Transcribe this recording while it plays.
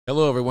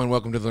Hello, everyone.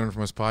 Welcome to the Learn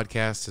From Us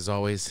podcast. As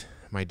always,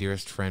 my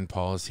dearest friend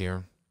Paul is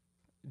here.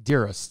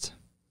 Dearest.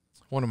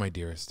 One of my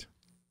dearest.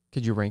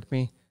 Could you rank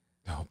me?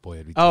 Oh, boy.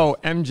 It'd be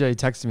tough. MJ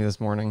texted me this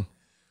morning.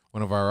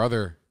 One of our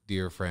other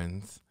dear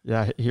friends.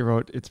 Yeah, he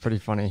wrote, it's pretty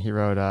funny. He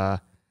wrote,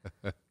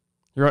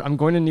 I'm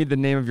going to need the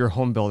name of your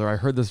home builder. I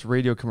heard this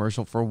radio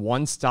commercial for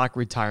one stock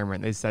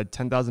retirement. They said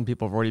 10,000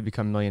 people have already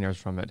become millionaires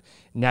from it.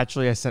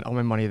 Naturally, I sent all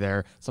my money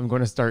there. So I'm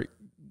going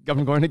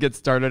to get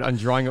started on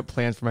drawing up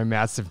plans for my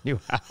massive new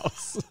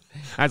house.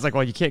 I was like,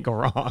 well, you can't go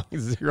wrong.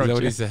 Is that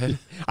what he said?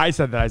 I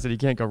said that. I said, you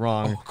can't go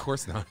wrong. Oh, of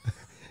course not.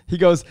 He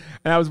goes,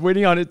 and I was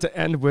waiting on it to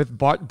end with,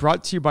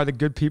 brought to you by the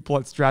good people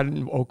at Stratton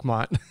and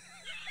Oakmont.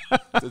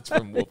 That's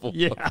from Wolf.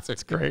 Yeah,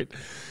 that's great.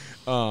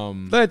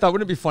 Then I thought,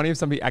 wouldn't it be funny if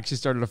somebody actually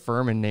started a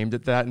firm and named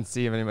it that and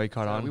see if anybody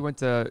caught on? We went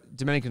to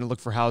Dominican to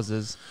look for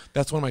houses.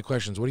 That's one of my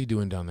questions. What are you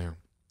doing down there?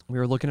 We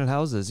were looking at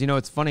houses. You know,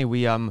 it's funny.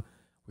 We were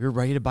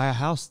ready to buy a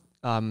house,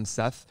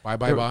 Seth.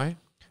 Buy?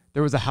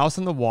 There was a house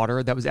on the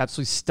water that was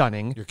absolutely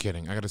stunning. You're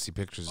kidding. I got to see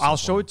pictures. I'll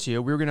show it to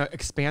you. We were going to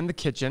expand the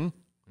kitchen.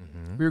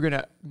 Mm-hmm. We were going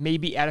to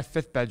maybe add a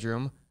fifth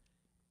bedroom.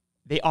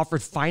 They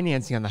offered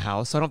financing on the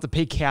house, so I don't have to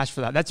pay cash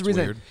for that. That's the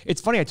reason. Weird.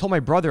 It's funny. I told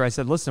my brother, I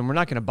said, listen, we're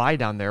not going to buy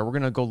down there. We're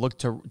going to go look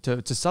to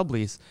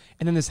sublease.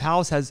 And then this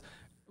house has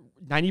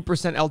 90%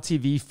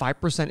 LTV,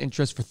 5%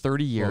 interest for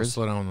 30 years. Well,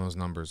 slow down on those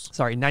numbers.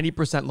 Sorry,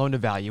 90% loan to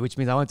value, which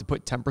means I want to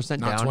put 10% down.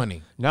 Not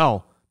 20.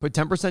 No, put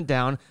 10%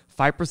 down,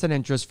 5%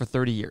 interest for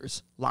 30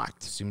 years.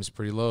 Locked. Seems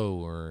pretty low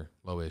or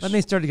lowish. Then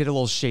they started to get a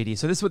little shady.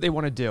 So this is what they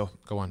want to do.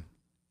 Go on.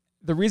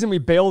 The reason we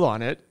bailed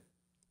on it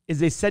is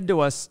they said to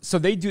us, so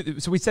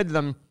we said to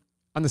them,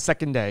 on the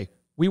second day,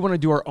 we want to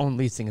do our own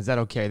leasing. Is that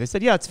okay? They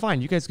said, yeah, it's fine.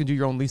 You guys can do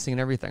your own leasing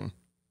and everything.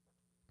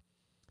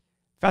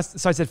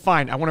 So I said,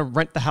 fine. I want to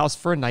rent the house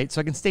for a night so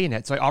I can stay in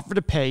it. So I offered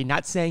to pay,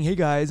 not saying, hey,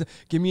 guys,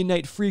 give me a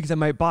night free because I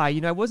might buy. You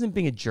know, I wasn't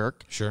being a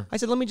jerk. Sure. I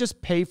said, let me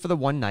just pay for the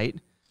one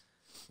night.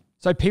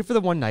 So I pay for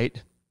the one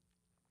night.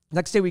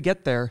 Next day we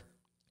get there,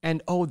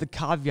 and the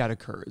caveat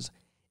occurs.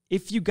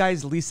 If you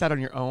guys lease out on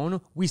your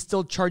own, we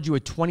still charge you a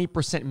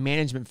 20%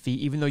 management fee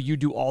even though you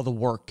do all the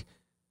work.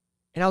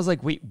 And I was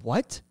like, wait,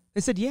 what? They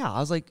said, yeah. I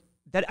was like,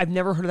 that I've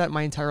never heard of that in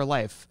my entire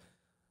life.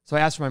 So I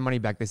asked for my money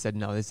back. They said,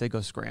 no. They said,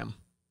 go scram.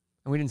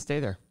 And we didn't stay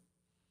there.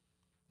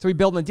 So we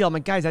bailed on the deal. I'm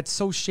like, guys, that's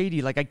so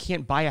shady. Like, I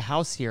can't buy a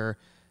house here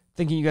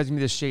thinking you guys are going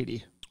to be this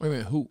shady. Wait a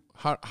minute.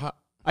 How?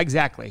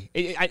 Exactly.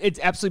 It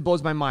absolutely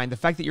blows my mind. The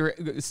fact that you're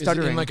stuttering.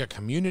 Is it in like a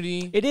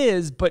community? It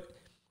is,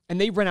 and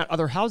they rent out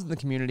other houses in the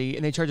community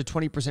and they charge a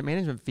 20%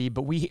 management fee.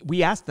 But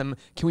we asked them,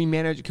 can we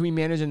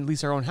manage and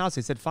lease our own house?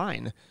 They said,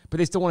 fine. But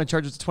they still want to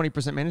charge us a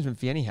 20% management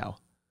fee anyhow.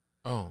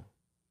 Oh,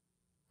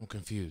 I'm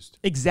confused.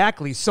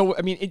 Exactly. So,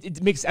 I mean,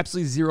 it makes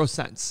absolutely zero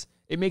sense.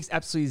 It makes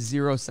absolutely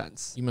zero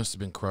sense. You must have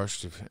been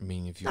crushed. If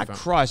you not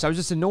crushed. I was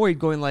just annoyed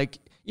going like,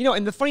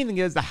 and the funny thing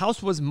is the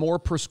house was more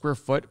per square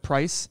foot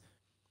price,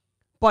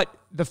 but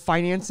the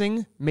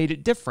financing made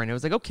it different. It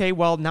was like, okay,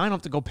 well, now I don't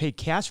have to go pay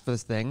cash for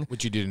this thing.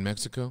 What you did in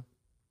Mexico?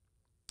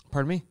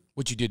 Pardon me?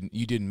 What you did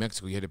in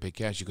Mexico, you had to pay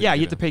cash. You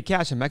had to pay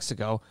cash in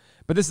Mexico,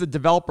 but this is a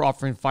developer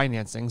offering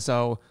financing,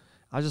 so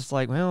I was just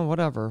like, well,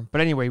 whatever.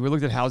 But anyway, we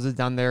looked at houses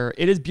down there.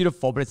 It is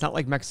beautiful, but it's not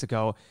like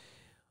Mexico.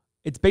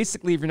 It's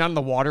basically, if you're not in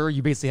the water,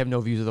 you basically have no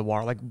views of the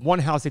water. Like one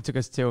house they took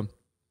us to,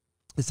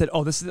 they said,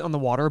 this is on the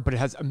water, but it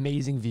has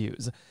amazing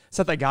views.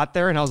 So I got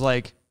there and I was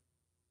like,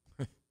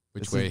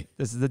 which way?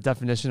 This is the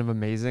definition of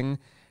amazing.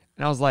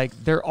 And I was like,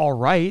 they're all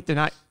right. They're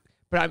not,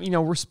 but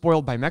we're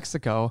spoiled by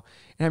Mexico.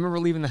 And I remember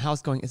leaving the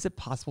house going, is it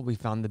possible we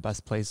found the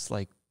best place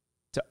like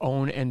to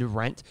own and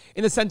rent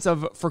in the sense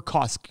of for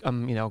cost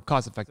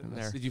effectiveness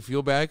there? Did you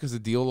feel bad because the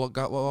deal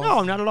got lost?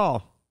 No, not at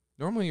all.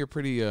 Normally you're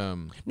pretty.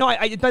 No,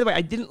 by the way,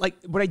 I didn't like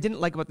what I didn't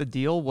like about the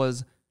deal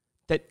was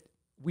that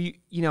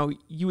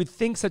you would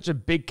think such a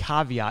big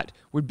caveat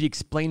would be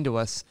explained to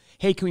us.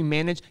 Hey, can we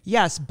manage?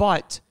 Yes,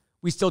 but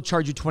we still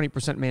charge you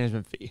 20%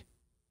 management fee.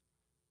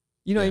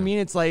 You know what I mean?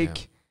 It's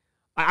like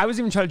I was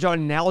even trying to draw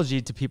an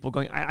analogy to people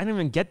going, I don't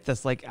even get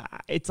this. Like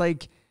it's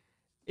like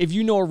if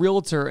you know a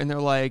realtor and they're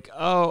like,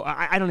 oh,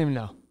 I don't even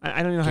know.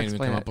 I don't even know how to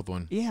explain it. Can't even come up with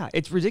one. Yeah,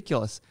 it's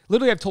ridiculous.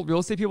 Literally, I've told real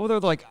estate people, they're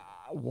like,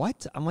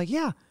 what? I'm like,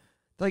 yeah.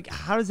 They're like,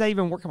 how does that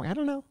even work? I'm like, I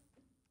don't know.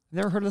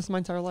 Never heard of this in my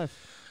entire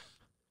life.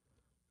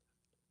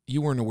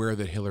 You weren't aware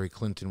that Hillary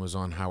Clinton was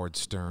on Howard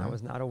Stern. I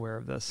was not aware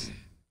of this.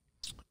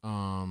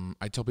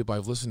 I tell people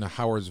I've listened to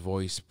Howard's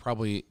voice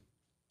probably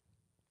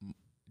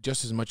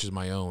just as much as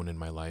my own in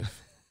my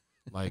life.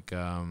 Like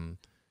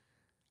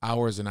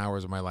hours and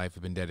hours of my life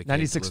have been dedicated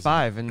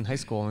 96.5 in high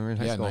school when we were in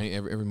high school.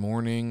 Every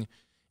morning.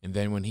 And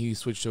then when he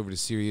switched over to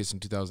Sirius in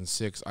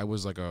 2006, I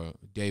was like a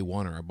day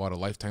oneer. I bought a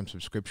lifetime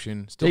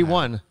subscription. Day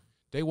one.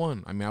 Day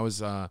one. I mean, I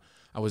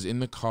was in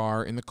the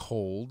car in the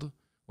cold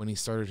when he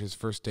started his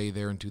first day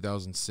there in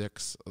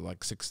 2006,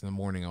 like 6 in the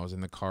morning. I was in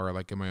the car,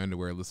 like in my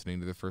underwear, listening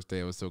to the first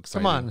day. I was so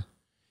excited. Come on.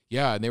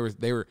 Yeah, and they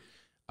were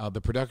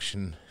the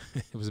production.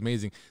 It was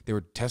amazing. They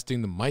were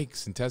testing the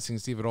mics and testing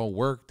to see if it all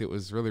worked. It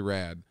was really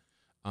rad.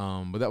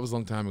 But that was a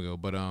long time ago.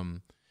 But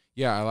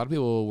yeah, a lot of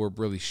people were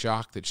really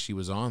shocked that she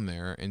was on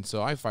there, and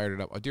so I fired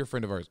it up. A dear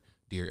friend of ours,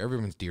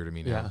 everyone's dear to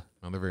me now. Yeah.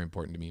 Well, they're very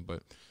important to me,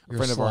 but a You're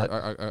friend a of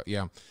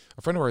ours,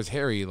 a friend of ours,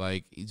 Harry,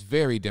 like he's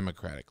very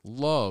democratic,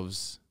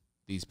 loves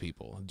these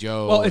people,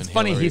 Joe. Well, it's and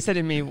funny. Hillary. He said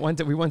to me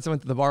we once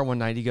went to the bar one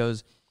night. He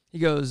goes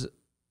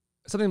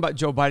something about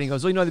Joe Biden. He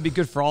goes, well, that'd be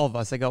good for all of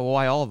us. I go, well,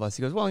 why all of us?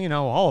 He goes, well,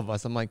 all of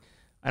us. I'm like,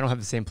 I don't have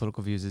the same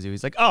political views as you.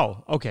 He's like,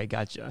 oh, okay,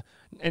 gotcha.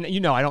 And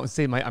I don't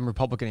say I'm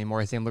Republican anymore.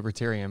 I say I'm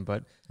libertarian,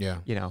 but yeah,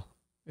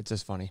 it's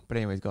just funny. But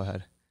anyways, go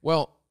ahead.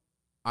 Well,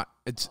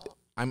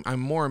 I'm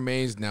more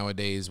amazed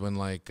nowadays when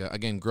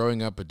again,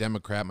 growing up a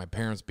Democrat, my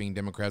parents being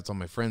Democrats, all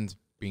my friends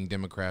being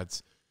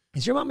Democrats.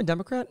 Is your mom a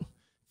Democrat?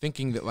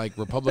 Thinking that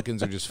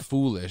Republicans are just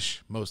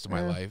foolish most of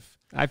my life.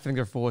 I think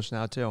they're foolish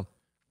now too.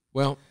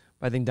 Well,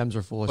 I think Dems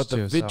are foolish but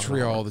too. the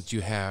vitriol that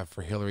you have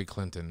for Hillary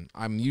Clinton,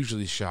 I'm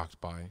usually shocked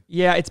by.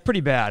 Yeah, it's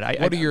pretty bad.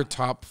 What are your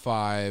top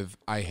 5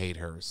 I hate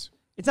hers?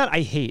 It's not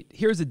I hate.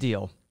 Here's the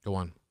deal. Go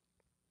on.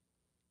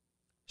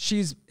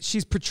 She's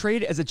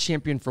portrayed as a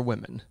champion for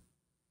women.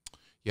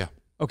 Yeah.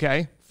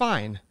 Okay,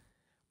 fine.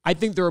 I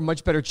think there are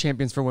much better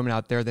champions for women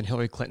out there than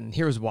Hillary Clinton.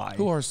 Here's why.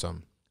 Who are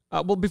some?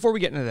 Well, before we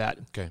get into that.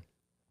 Okay.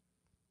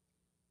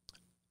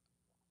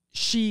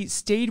 She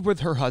stayed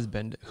with her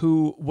husband,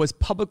 who was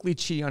publicly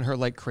cheating on her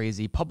like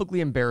crazy, publicly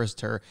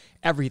embarrassed her,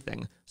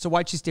 everything. So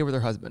why'd she stay with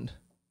her husband?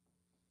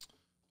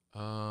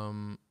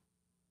 I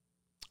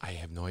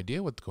have no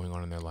idea what's going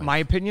on in their life. My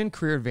opinion,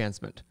 career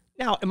advancement.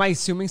 Now, am I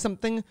assuming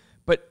something?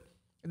 But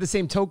at the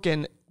same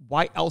token,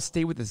 why else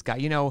stay with this guy?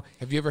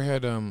 Have you ever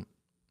had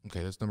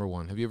okay, that's number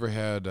 1. Have you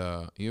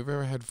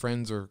ever had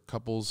friends or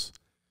couples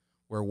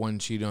where one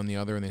cheated on the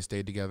other and they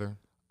stayed together?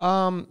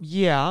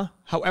 Yeah.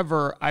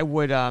 However, I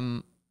would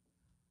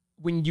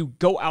when you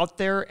go out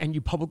there and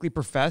you publicly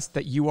profess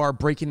that you are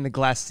breaking the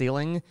glass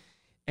ceiling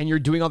and you're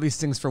doing all these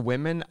things for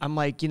women, I'm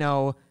like,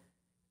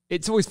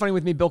 it's always funny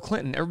with me, Bill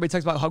Clinton. Everybody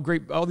talks about how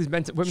great all these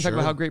women talk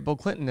about how great Bill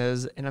Clinton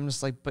is, and I'm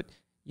just like, but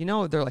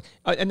they're like,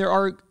 and there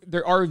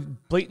are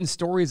blatant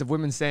stories of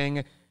women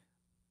saying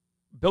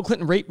Bill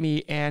Clinton raped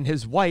me, and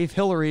his wife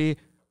Hillary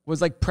was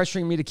like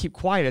pressuring me to keep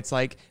quiet. It's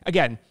like,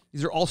 again,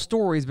 these are all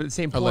stories, but at the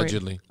same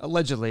point,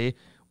 allegedly,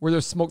 where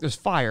there's smoke, there's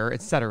fire,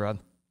 etc.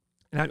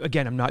 And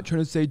I'm not trying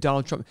to say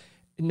Donald Trump.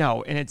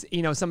 No, and it's,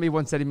 somebody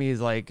once said to me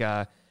is like,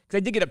 because I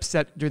did get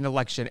upset during the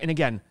election. And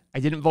again, I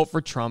didn't vote for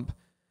Trump,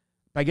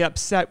 but I get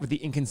upset with the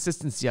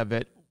inconsistency of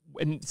it.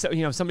 And so,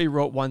 somebody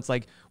wrote once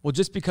like, well,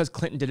 just because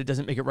Clinton did it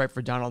doesn't make it right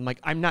for Donald. I'm like,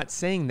 I'm not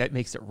saying that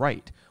makes it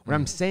right. What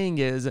I'm saying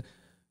is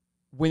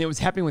when it was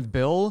happening with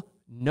Bill,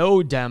 no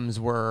Dems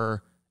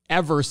were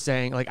ever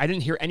saying, I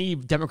didn't hear any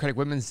Democratic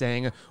women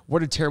saying,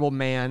 what a terrible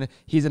man.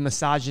 He's a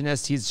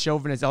misogynist. He's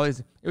chauvinist.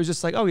 It was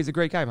just like, oh, he's a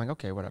great guy. I'm like,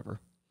 okay, whatever.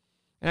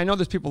 And I know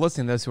there's people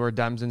listening to this who are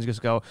Dems and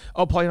just go,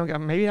 oh, Paul,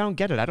 maybe I don't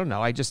get it. I don't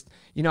know. I just,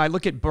 I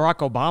look at Barack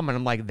Obama and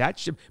I'm like,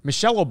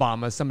 Michelle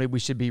Obama is somebody we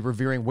should be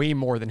revering way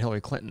more than Hillary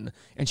Clinton.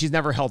 And she's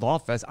never held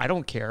office. I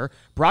don't care.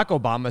 Barack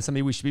Obama is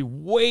somebody we should be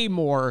way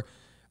more,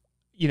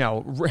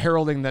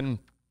 heralding than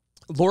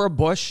Laura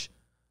Bush,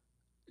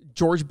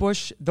 George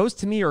Bush. Those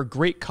to me are a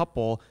great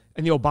couple.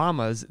 And the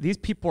Obamas, these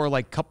people are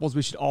like couples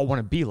we should all want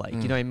to be like.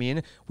 You know what I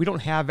mean? We don't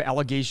have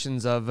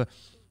allegations of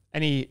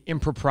any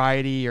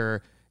impropriety,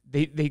 or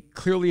they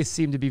clearly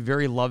seem to be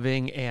very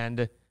loving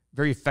and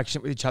very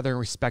affectionate with each other and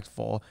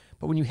respectful.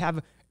 But when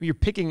you're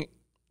picking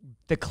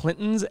the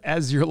Clintons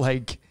as your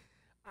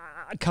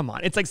come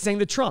on. It's like saying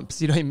the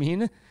Trumps, you know what I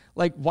mean?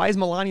 Like, why is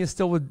Melania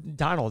still with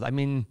Donald? I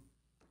mean,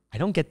 I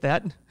don't get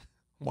that.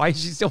 Why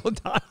is she still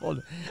with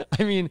Donald?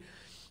 I mean,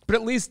 but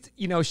at least,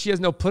 she has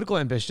no political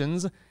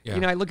ambitions.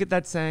 Yeah. I look at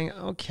that saying,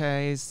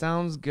 okay,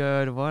 sounds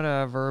good,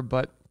 whatever.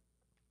 But,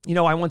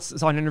 I once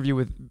saw an interview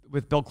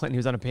with Bill Clinton. He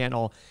was on a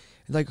panel.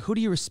 It's like, who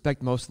do you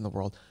respect most in the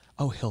world?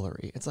 Oh,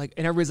 Hillary. It's like,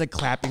 and everybody's like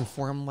clapping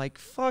for him. Like,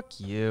 fuck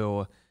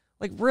you.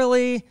 Like,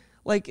 really?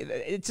 Like,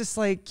 it's just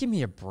like, give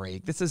me a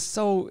break. This is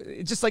so,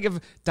 it's just like if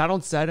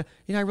Donald said,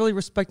 I really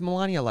respect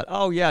Melania a lot.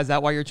 Oh, yeah, is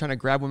that why you're trying to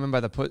grab women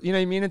by the put? You know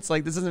what I mean? It's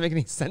like, this doesn't make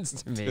any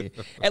sense to me.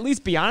 At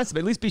least be honest, but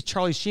at least be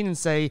Charlie Sheen and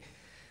say,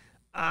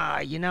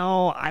 I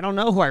don't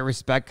know who I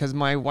respect because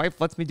my wife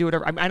lets me do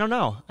whatever. I don't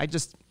know.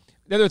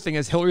 The other thing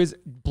is Hillary's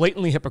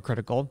blatantly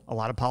hypocritical. A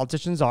lot of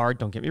politicians are.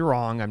 Don't get me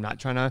wrong. I'm not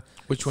trying to.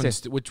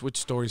 Which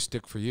stories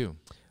stick for you?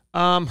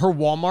 Her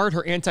Walmart,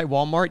 her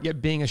anti-Walmart,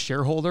 yet being a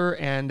shareholder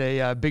and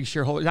a big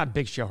shareholder, not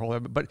big shareholder,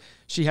 but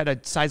she had a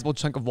sizable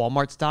chunk of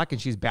Walmart stock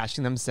and she's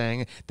bashing them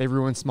saying they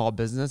ruin small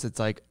business. It's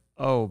like,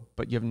 oh,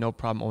 but you have no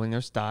problem owning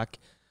their stock.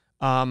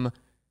 I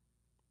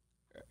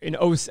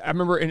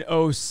remember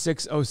in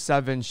 06,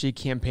 07, she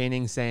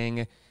campaigning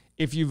saying,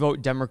 if you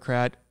vote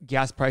Democrat,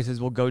 gas prices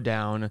will go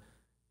down,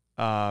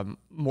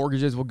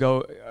 mortgages will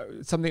go,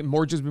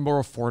 mortgages will be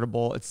more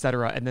affordable, et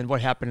cetera. And then what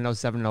happened in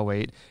 07 and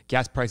 08?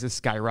 Gas prices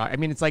skyrocket. I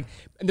mean, it's like,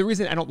 and the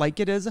reason I don't like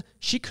it is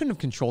she couldn't have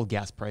controlled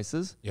gas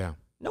prices. Yeah.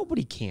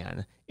 Nobody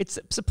can. It's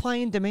supply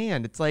and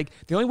demand. It's like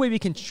the only way we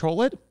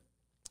control it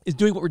is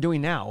doing what we're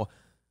doing now.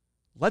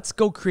 Let's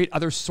go create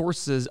other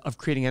sources of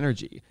creating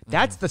energy.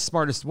 That's the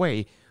smartest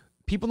way.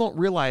 people don't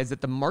realize that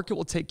the market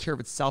will take care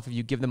of itself if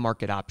you give the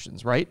market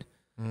options, right?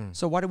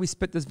 So why do we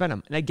spit this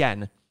venom? And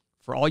again,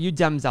 for all you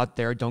Dems out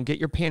there, don't get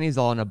your panties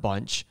all in a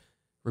bunch.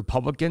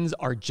 Republicans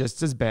are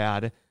just as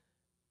bad,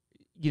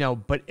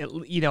 but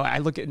I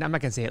look at, and I'm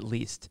not going to say at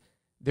least,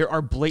 there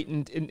are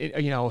blatant,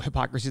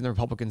 hypocrisy on the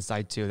Republican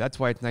side too. That's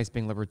why it's nice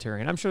being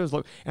libertarian. I'm sure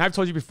and I've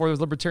told you before, there's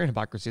libertarian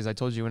hypocrisy, as I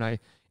told you in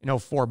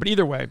 04. But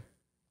either way,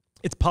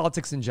 it's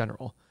politics in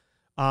general.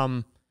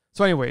 So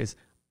anyways,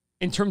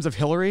 in terms of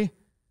Hillary,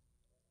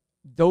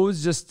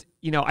 those just,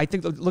 I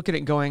think look at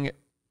it going,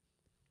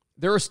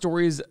 there are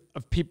stories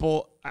of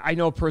people. I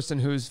know a person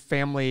whose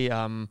family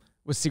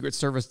was Secret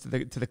Service to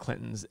the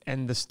Clintons,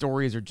 and the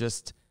stories are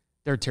just,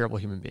 they're terrible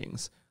human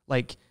beings.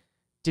 Like,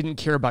 didn't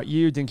care about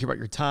you, didn't care about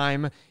your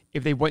time.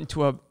 If they went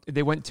to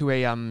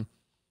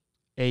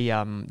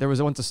there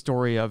was once a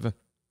story of, and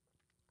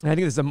I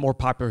think this is a more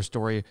popular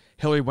story.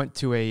 Hillary went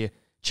to a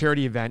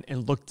charity event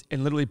and looked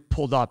and literally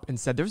pulled up and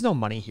said, "There's no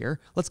money here.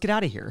 Let's get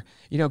out of here."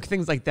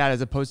 Things like that,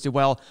 as opposed to,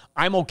 well,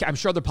 I'm okay. I'm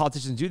sure other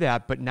politicians do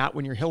that, but not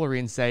when you're Hillary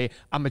and say,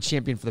 "I'm a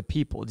champion for the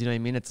people." Do you know what I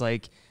mean? It's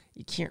like,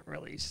 you can't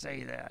really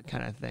say that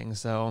kind of thing.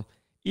 So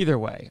either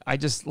way, I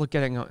just look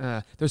at it and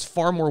go, there's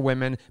far more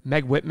women.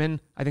 Meg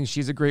Whitman, I think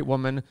she's a great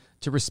woman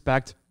to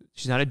respect.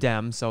 She's not a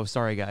Dem, so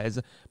sorry, guys.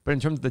 But in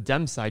terms of the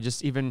Dem side,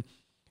 just even,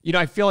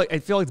 I feel like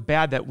it's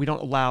bad that we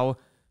don't allow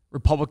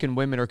Republican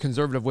women or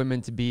conservative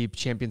women to be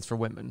champions for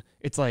women.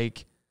 It's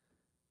like,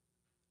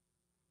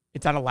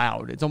 it's not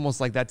allowed. It's almost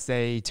like that's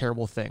a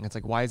terrible thing. It's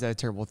like, why is that a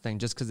terrible thing?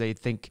 Just because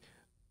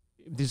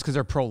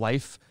they're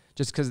pro-life,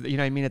 just because, you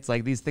know what I mean? It's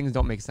like, these things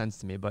don't make sense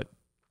to me. But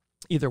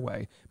either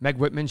way, Meg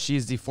Whitman,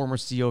 she's the former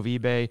CEO of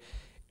eBay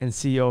and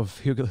CEO of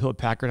Hewlett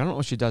Packard. I don't know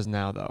what she does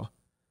now, though.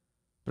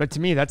 But to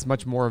me, that's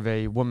much more of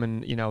a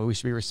woman, we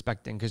should be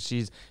respecting, because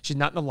she's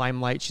not in the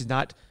limelight. She's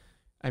not,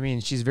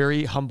 she's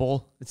very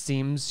humble, it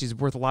seems. She's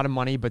worth a lot of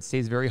money, but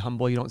stays very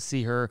humble. You don't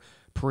see her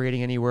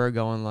parading anywhere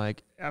going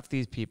like, F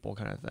these people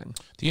kind of thing.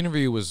 The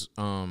interview was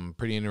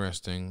pretty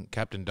interesting.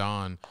 Captain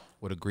Don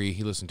would agree.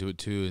 He listened to it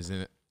too.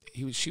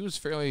 She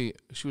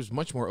was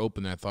much more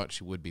open than I thought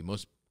she would be.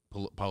 Most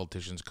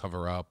politicians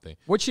cover up.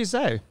 What'd she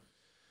say?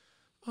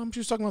 She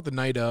was talking about the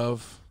night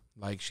of,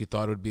 like, she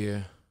thought it would be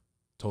a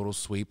total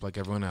sweep like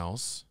everyone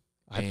else.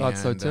 I thought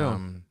so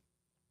too.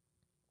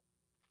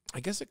 I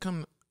guess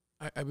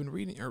I've been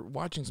reading or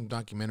watching some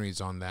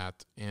documentaries on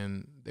that,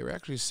 and they were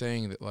actually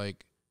saying that,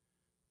 like,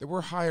 there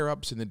were higher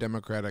ups in the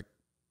Democratic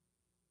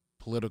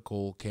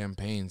political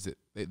campaigns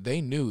that they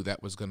knew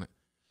that was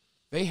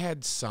they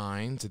had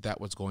signs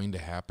that was going to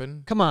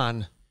happen. Come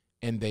on.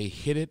 And they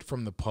hid it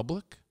from the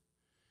public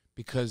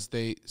because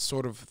they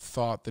sort of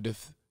thought that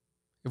if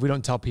we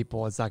don't tell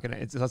people, it's not going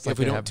to, if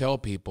we don't tell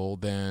people,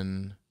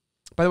 then.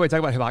 By the way, talk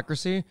about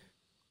hypocrisy.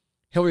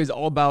 Hillary is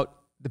all about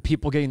the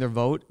people getting their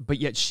vote, but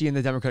yet she and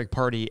the Democratic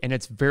Party, and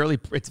it's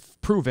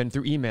proven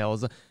through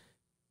emails,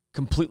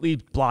 completely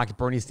blocked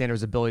Bernie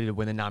Sanders' ability to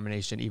win the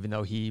nomination, even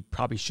though he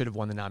probably should have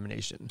won the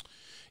nomination.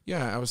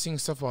 Yeah, I was seeing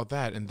stuff about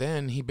that, and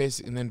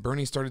then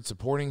Bernie started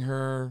supporting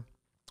her.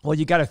 Well,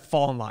 you got to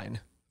fall in line.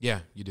 Yeah,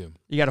 you do.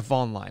 You got to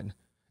fall in line.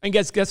 And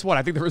guess what?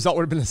 I think the result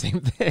would have been the same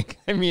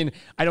thing.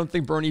 I don't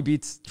think Bernie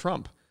beats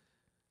Trump.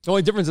 The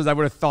only difference is I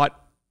would have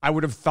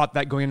thought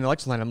that going into the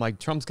election line, I'm like,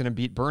 Trump's going to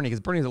beat Bernie, because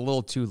Bernie's a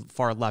little too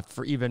far left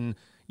for even,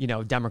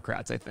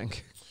 Democrats, I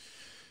think.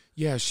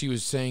 Yeah, she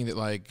was saying that,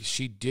 like,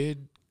 she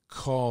did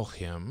call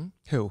him.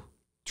 Who?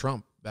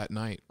 Trump, that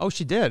night. Oh,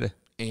 she did.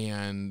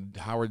 And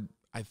Howard,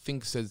 I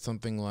think, said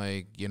something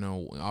like,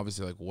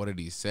 obviously, like, what did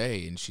he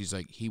say? And she's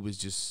like, he was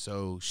just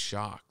so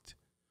shocked.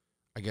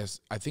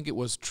 I think it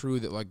was true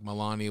that, like,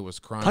 Melania was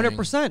crying.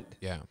 100%.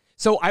 Yeah.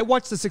 So I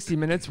watched the 60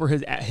 Minutes where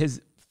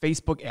his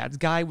Facebook ads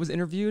guy was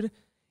interviewed,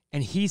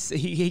 and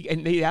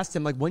and they asked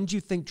him, like, when do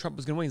you think Trump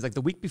was going to win? He's like,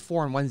 the week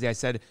before on Wednesday, I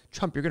said,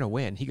 Trump, you're going to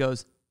win. He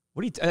goes,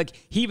 what do you like?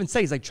 He even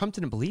says, he's like, Trump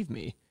didn't believe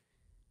me.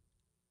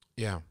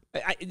 Yeah.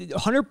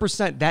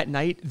 100% that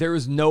night, there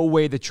was no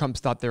way the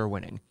Trumps thought they were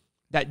winning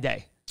that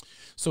day.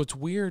 So it's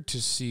weird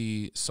to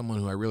see someone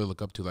who I really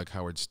look up to, like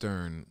Howard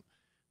Stern.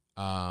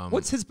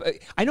 What's his?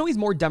 I know he's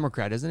more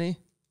Democrat, isn't he?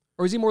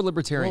 Or is he more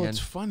libertarian? Well, what's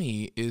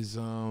funny is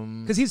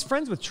because he's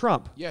friends with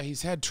Trump. Yeah,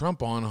 he's had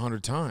Trump on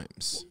 100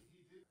 times.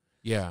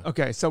 Yeah.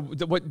 Okay, so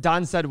what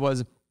Don said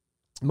was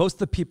most of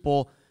the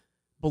people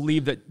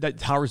believe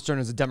that Howard Stern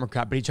is a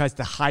Democrat, but he tries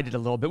to hide it a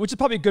little bit, which is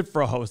probably good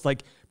for a host.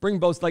 Like, bring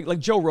both, like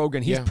Joe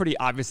Rogan. He's pretty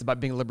obvious about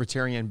being a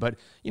libertarian, but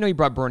he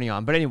brought Bernie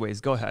on. But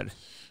anyways, go ahead.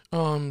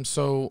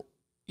 So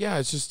yeah,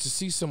 it's just to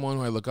see someone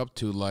who I look up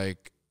to,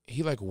 like,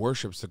 he like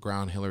worships the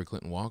ground Hillary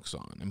Clinton walks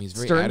on. He's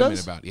very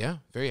adamant about it. Yeah,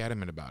 very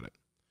adamant about it.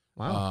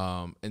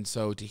 Wow. And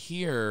so to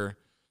hear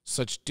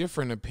such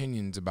different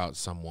opinions about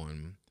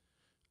someone,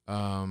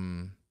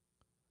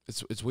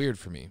 it's weird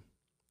for me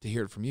to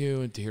hear it from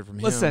you and to hear it from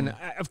him. Listen,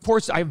 of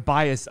course I have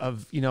bias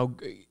of,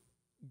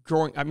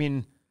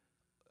 growing.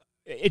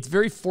 It's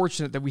very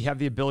fortunate that I have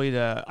the ability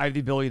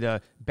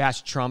to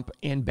bash Trump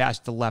and bash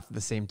the left at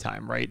the same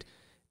time, right?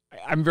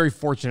 I'm very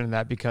fortunate in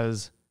that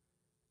because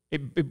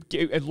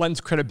it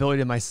lends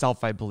credibility to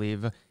myself, I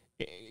believe.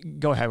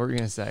 Go ahead. What were you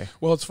going to say?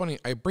 Well, it's funny.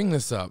 I bring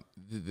this up,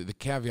 the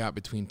caveat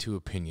between two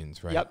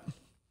opinions, right? Yep.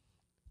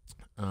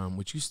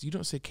 Which you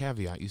don't say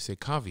caveat, you say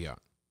caveat.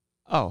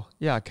 Oh,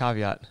 yeah,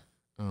 caveat.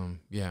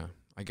 Yeah.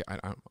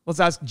 Let's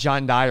ask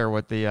John Dyer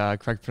what the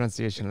correct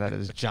pronunciation of that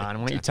is.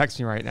 John, why don't you text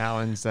me right now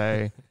and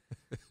say,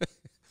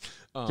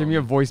 give me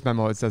a voice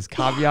memo. It says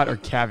caveat or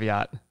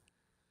caveat.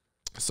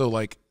 So,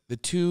 like, the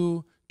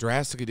two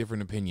drastically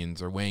different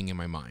opinions are weighing in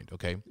my mind,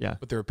 okay? Yeah.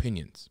 But they're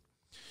opinions.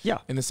 Yeah.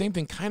 And the same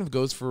thing kind of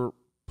goes for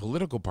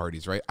political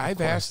parties, right?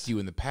 I've asked you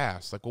in the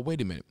past, like, well,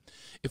 wait a minute.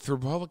 If the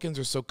Republicans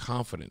are so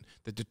confident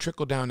that the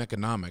trickle-down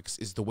economics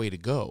is the way to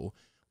go,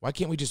 why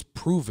can't we just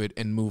prove it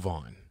and move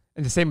on?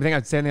 And the same thing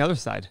I'd say on the other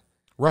side.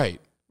 Right.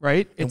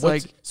 Right? It's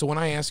like... So when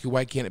I ask you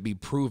why can't it be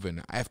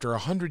proven, after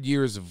 100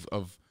 years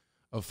of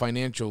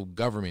financial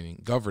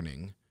governing,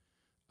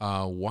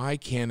 why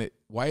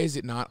is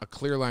it not a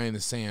clear line in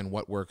the sand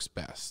what works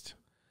best?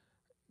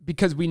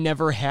 Because we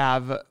never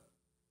have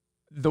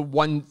the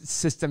one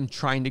system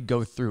trying to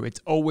go through.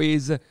 It's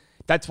always,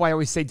 that's why I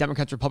always say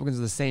Democrats, Republicans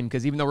are the same,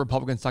 because even though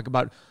Republicans talk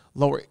about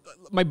lower,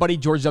 my buddy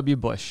George W.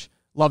 Bush,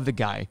 love the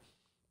guy.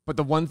 But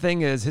the one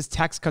thing is his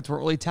tax cuts were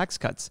early tax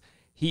cuts.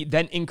 He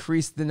then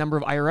increased the number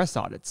of IRS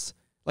audits.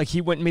 Like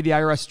he went and made the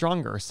IRS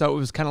stronger. So it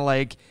was kind of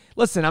like,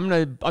 listen, I'm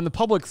going to, on the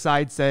public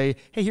side, say,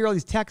 hey, here are all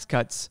these tax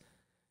cuts.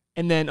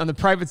 And then on the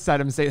private side,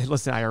 I'm going to say,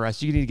 listen,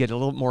 IRS, you need to get a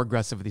little more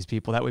aggressive with these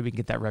people. That way we can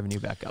get that revenue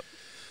back up.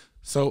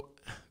 So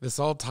this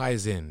all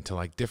ties into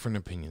like different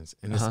opinions,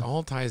 and this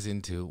all ties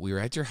into, we were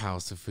at your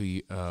house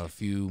a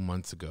few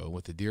months ago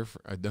with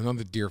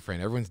another dear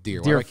friend. Everyone's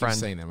dear. Why do I keep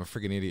saying that? I'm a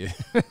freaking idiot.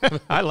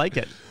 I like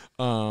it.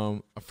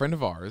 A friend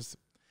of ours,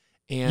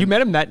 and you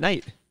met him that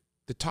night.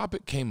 The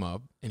topic came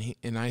up,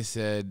 and I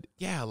said,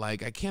 yeah,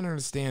 like I can't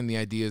understand the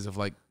ideas of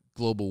like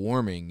global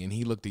warming, and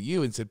he looked at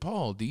you and said,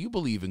 Paul, do you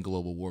believe in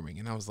global warming?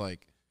 And I was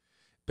like,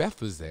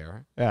 Beth was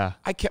there. Yeah.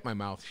 I kept my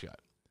mouth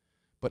shut.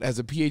 But as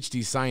a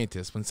PhD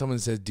scientist, when someone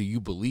says, do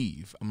you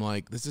believe? I'm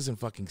like, this isn't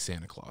fucking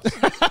Santa Claus.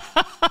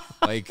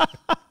 Like,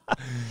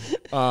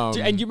 and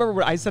do you remember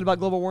what I said about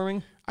global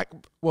warming?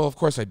 Well, of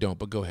course I don't,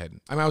 but go ahead.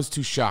 I was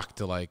too shocked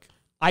to like.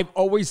 I've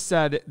always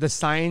said the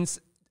science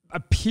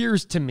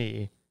appears to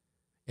me.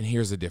 And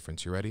here's the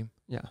difference. You ready?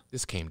 Yeah.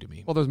 This came to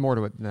me. Well, there's more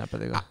to it than that,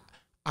 but they go.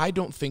 I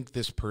don't think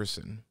this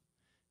person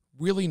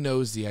really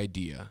knows the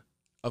idea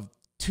of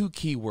two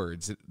key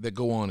words that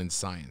go on in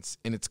science,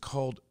 and it's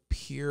called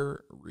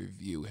peer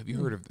review. Have you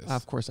heard of this?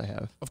 Of course I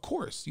have. Of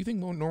course. You think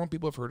normal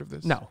people have heard of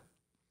this? No.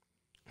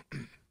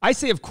 I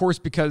say of course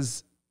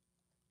because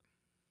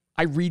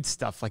I read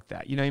stuff like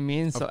that. You know what I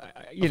mean? So,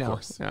 you know. Of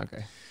course.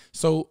 Okay.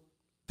 So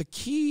the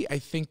key I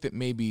think that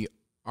maybe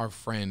our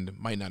friend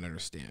might not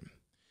understand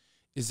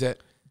is that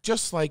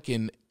just like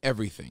in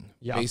everything,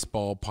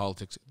 baseball,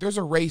 politics, there's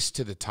a race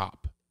to the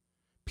top.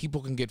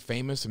 People can get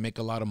famous and make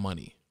a lot of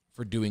money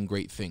for doing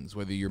great things,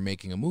 whether you're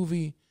making a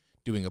movie,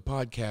 doing a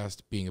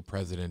podcast, being a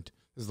president.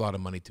 There's a lot of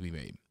money to be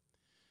made.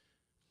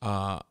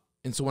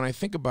 And so when I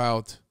think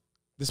about,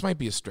 this might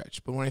be a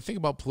stretch, but when I think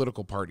about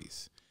political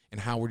parties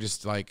and how we're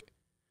just like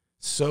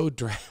so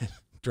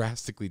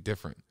drastically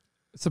different.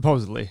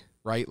 Supposedly.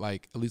 Right?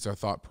 Like at least our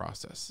thought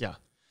process. Yeah.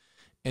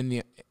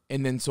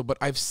 But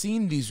I've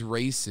seen these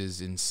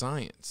races in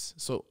science.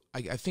 So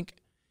I think,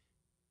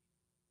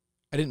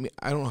 I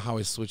don't know how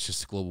I switched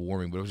this to global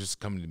warming, but it was just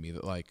coming to me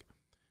that like,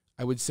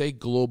 I would say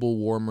global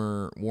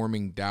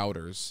warming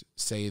doubters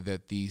say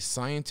that the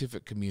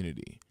scientific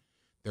community,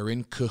 they're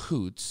in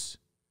cahoots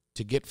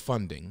to get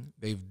funding.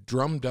 They've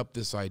drummed up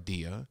this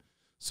idea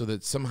so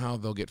that somehow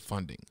they'll get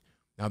funding.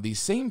 Now, these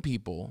same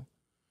people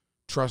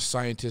trust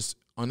scientists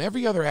on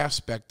every other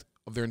aspect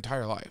of their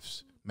entire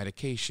lives.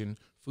 Medication,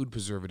 food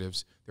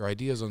preservatives, their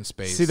ideas on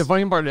space. See, the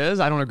funny part is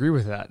I don't agree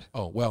with that.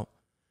 Oh, well.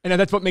 And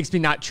that's what makes me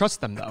not trust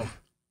them, though.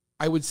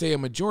 I would say a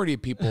majority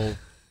of people...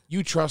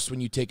 You trust when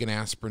you take an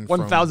aspirin.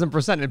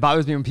 1,000%. It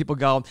bothers me when people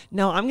go,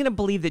 no, I'm going to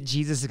believe that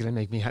Jesus is going to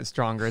make me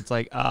stronger. It's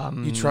like,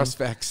 you trust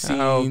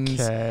vaccines.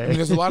 Okay. I mean,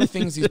 there's a lot of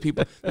things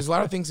there's a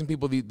lot of things in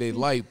people they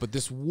like, but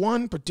this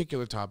one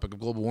particular topic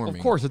of global warming.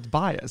 Of course, it's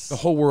bias. The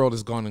whole world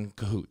has gone in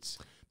cahoots.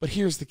 But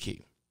here's the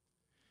key,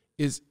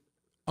 is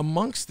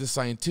amongst the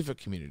scientific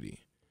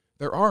community,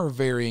 there are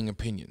varying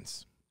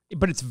opinions.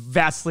 But it's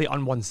vastly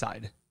on one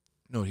side.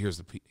 No, here's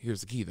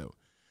the key, though.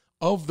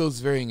 Of those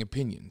varying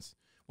opinions,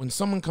 when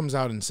someone comes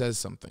out and says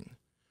something,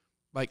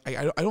 like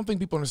I don't think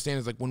people understand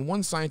is like when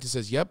one scientist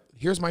says, yep,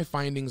 here's my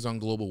findings on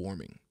global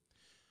warming.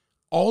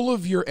 All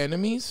of your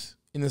enemies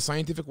in the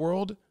scientific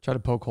world try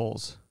to poke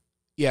holes.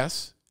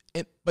 Yes,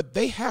 but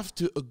they have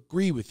to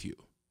agree with you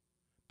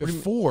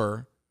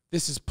before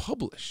this is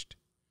published.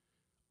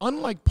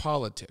 Unlike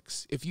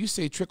politics, if you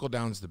say trickle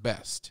down's the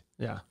best,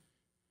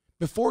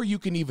 before you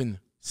can even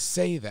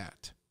say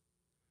that,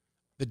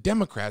 the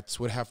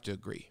Democrats would have to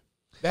agree.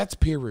 That's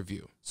peer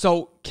review.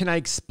 So can I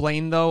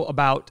explain, though,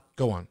 about...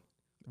 Go on.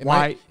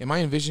 Why? Am I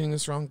envisioning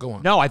this wrong? Go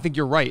on. No, I think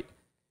you're right.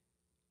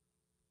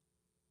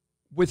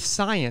 With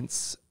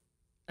science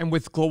and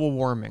with global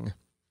warming,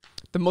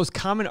 the most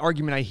common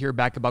argument I hear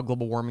back about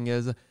global warming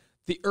is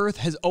the Earth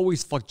has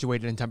always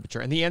fluctuated in temperature.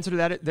 And the answer to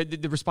that,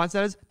 the response to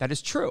that is, that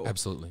is true.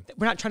 Absolutely.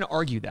 We're not trying to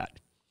argue that.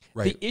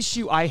 Right. The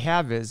issue I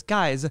have is,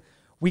 guys,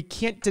 we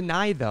can't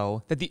deny,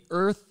 though, that the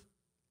Earth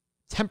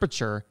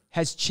temperature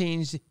has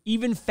changed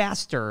even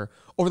faster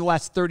over the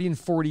last 30 and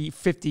 40,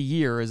 50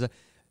 years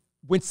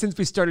since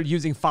we started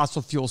using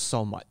fossil fuels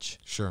so much.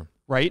 Sure.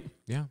 Right?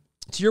 Yeah.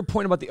 To your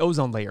point about the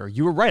ozone layer,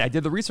 you were right. I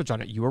did the research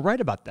on it. You were right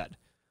about that.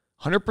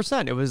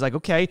 100%. It was like,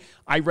 okay,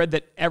 I read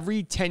that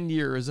every 10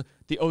 years,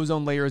 the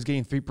ozone layer is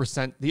getting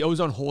 3%, the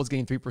ozone hole is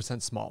getting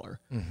 3% smaller.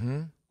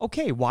 Mm-hmm.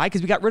 Okay, why?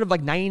 Because we got rid of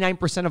like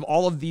 99% of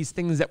all of these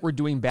things that were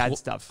doing bad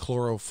stuff.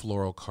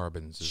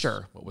 Chlorofluorocarbons.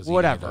 Sure. What was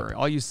whatever.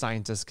 All you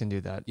scientists can do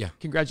that. Yeah.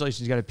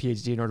 Congratulations, you got a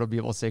PhD in order to be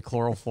able to say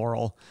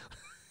chlorofluoral.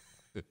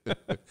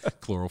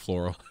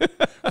 Chlorofluoro.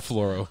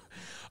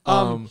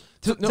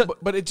 Fluoro.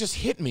 But it just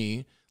hit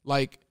me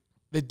like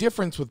the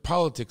difference with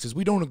politics is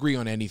we don't agree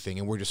on anything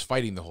and we're just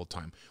fighting the whole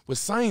time. With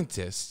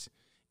scientists,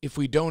 if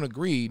we don't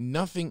agree,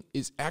 nothing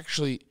is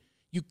actually,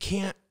 you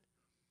can't,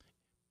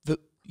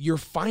 your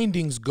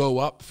findings go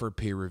up for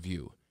peer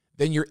review.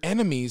 Then your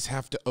enemies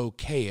have to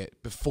okay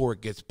it before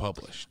it gets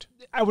published.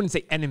 I wouldn't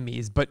say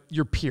enemies, but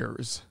your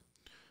peers.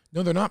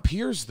 No, they're not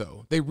peers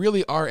though. They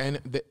really are,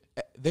 and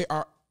they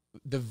are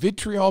the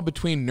vitriol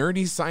between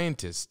nerdy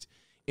scientists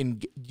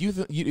in you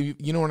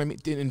know what I mean,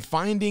 in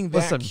finding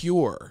that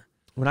cure.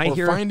 When I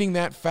hear finding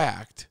that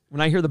fact,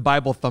 when I hear the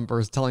Bible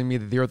thumpers telling me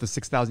that the Earth is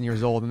 6,000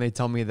 years old, and they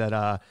tell me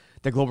that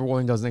that global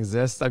warming doesn't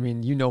exist, I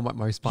mean, you know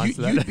my response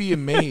to that. You'd be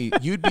amazed.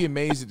 You'd be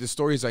amazed at the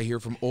stories I hear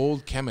from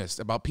old chemists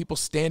about people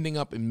standing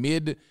up in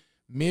mid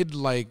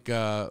like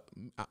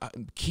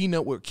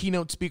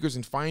keynote speakers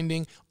and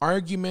finding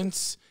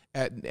arguments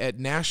at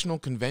national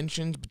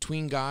conventions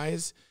between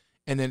guys,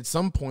 and then at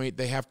some point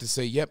they have to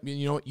say, "Yep,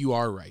 you know what? You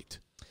are right.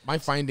 My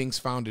findings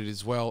found it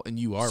as well, and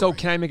you are." So right.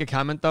 Can I make a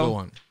comment though? Go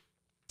on.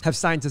 Have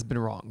scientists been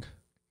wrong?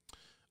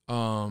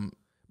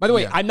 By the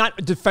way, I'm not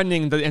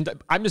defending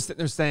I'm just sitting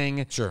there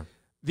saying, sure.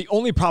 The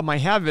only problem I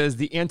have is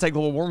the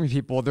anti-global warming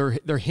people.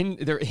 They're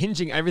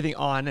hinging everything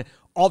on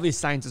all these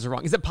scientists are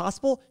wrong. Is it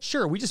possible?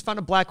 Sure. We just found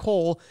a black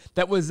hole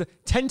that was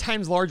 10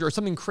 times larger or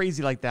something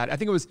crazy like that. I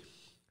think it was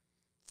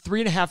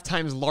 3.5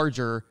 times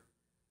larger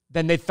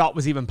than they thought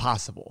was even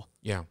possible.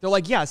 Yeah. They're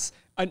like, yes,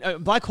 a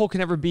black hole can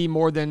never be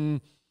more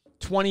than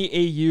 20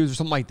 AUs or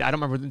something like that. I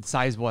don't remember what the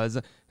size was.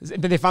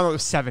 Then they found out it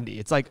was 70.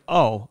 It's like,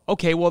 oh,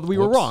 okay, well, we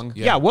were wrong.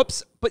 Yeah,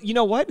 whoops. But you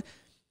know what?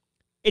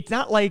 It's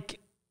not like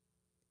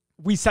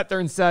we sat there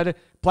and said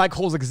black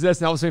holes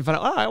exist, and all of a sudden we found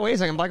out, oh, wait a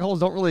second, black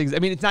holes don't really exist.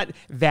 I mean, it's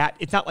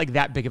not like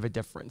that big of a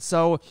difference.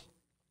 So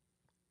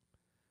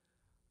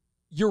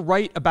you're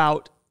right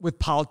about with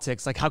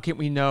politics, like how can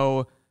we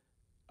know,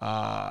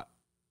 how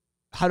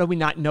do we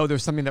not know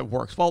there's something that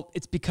works? Well,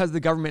 it's because the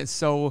government is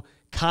so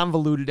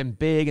convoluted and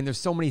big, and there's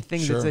so many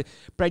things. Sure.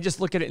 But I just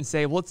look at it and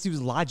say, well, let's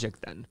use logic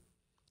then.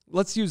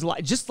 Let's use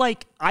just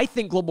like I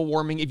think global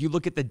warming, if you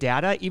look at the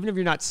data, even if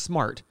you're not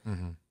smart,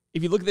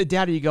 if you look at the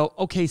data, you go,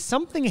 okay,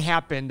 something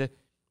happened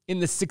in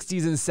the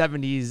 60s and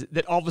 70s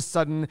that all of a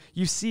sudden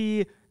you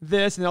see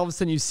this and all of a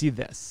sudden you see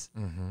this.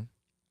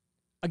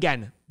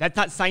 Again, that's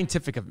not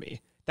scientific of me.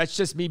 That's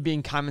just me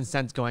being common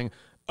sense going,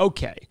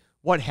 okay,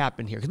 what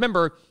happened here? Because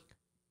remember,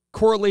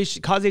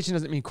 causation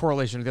doesn't mean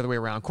correlation or the other way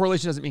around.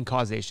 Correlation doesn't mean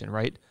causation,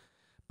 right?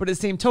 But at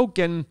the same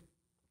token,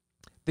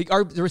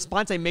 the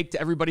response I make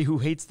to everybody who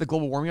hates the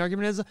global warming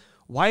argument is,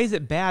 why is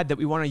it bad that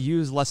we want to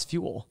use less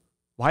fuel?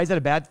 Why is that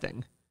a bad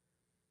thing?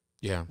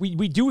 Yeah.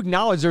 We do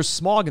acknowledge there's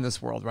smog in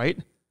this world, right?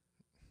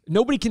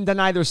 Nobody can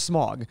deny there's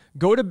smog.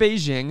 Go to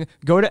Beijing,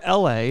 go to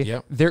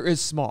LA, there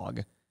is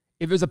smog.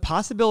 If there's a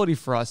possibility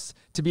for us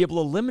to be able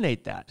to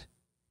eliminate that,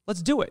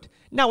 let's do it.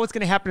 Now, what's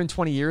going to happen in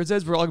 20 years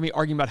is we're all going to be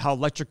arguing about how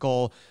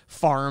electrical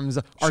farms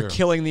are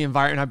killing the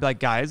environment. And I'd be like,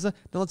 guys, then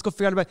let's go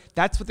figure out about it.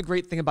 That's what the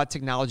great thing about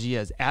technology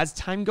is. As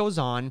time goes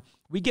on,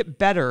 we get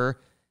better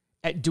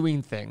at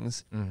doing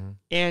things.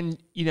 And,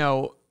 you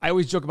know, I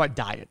always joke about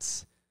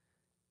diets.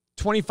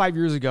 25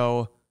 years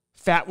ago,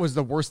 fat was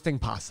the worst thing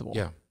possible.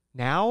 Yeah.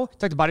 Now,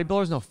 talk to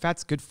bodybuilders, no,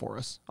 fat's good for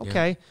us.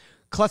 Okay. Yeah.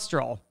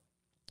 Cholesterol.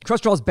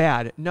 Cholesterol is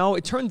bad. No,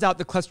 it turns out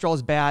that cholesterol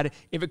is bad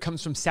if it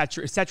comes from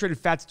saturated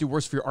fats do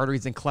worse for your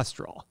arteries than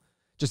cholesterol,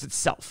 just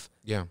itself.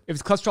 Yeah. If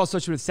it's cholesterol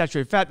associated with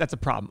saturated fat, that's a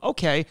problem.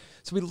 Okay.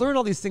 So we learn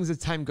all these things as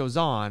time goes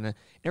on.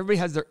 Everybody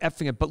has their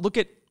effing it, but look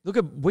at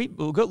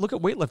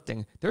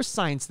weightlifting. There's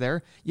science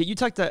there. Yet you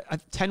talk to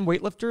 10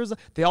 weightlifters,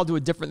 they all do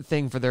a different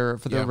thing for their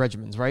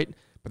regimens, right?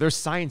 But there's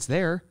science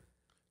there.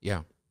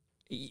 Yeah.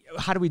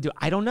 How do we do it?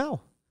 I don't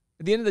know.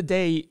 At the end of the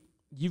day,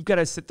 you've got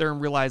to sit there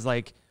and realize,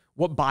 like,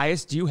 what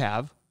bias do you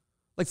have?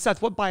 Like,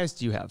 Seth, what bias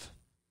do you have?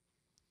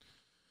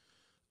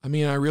 I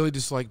mean, I really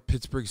dislike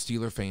Pittsburgh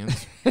Steelers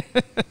fans.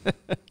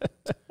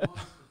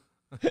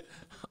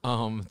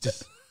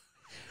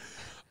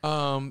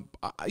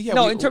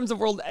 In terms of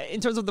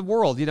the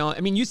world, you know,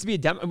 I mean, used to be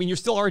you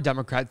still are a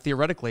Democrat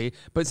theoretically,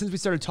 but since we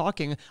started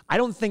talking, I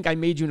don't think I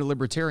made you into a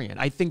libertarian.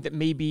 I think that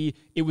maybe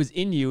it was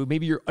in you,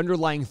 maybe your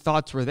underlying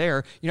thoughts were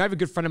there. You know, I have a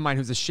good friend of mine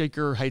who's a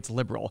Shaker Heights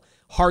liberal,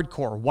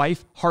 hardcore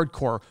wife,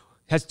 hardcore,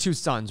 has 2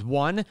 sons.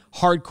 One,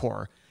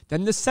 hardcore.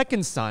 Then the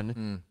second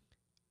son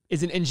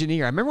is an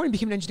engineer. I remember when he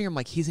became an engineer, I'm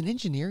like, he's an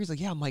engineer? He's like,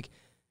 yeah. I'm like,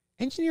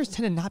 engineers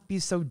tend to not be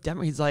so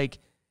dumb. He's like,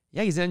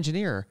 yeah, he's an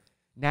engineer.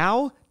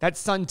 Now, that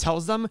son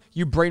tells them,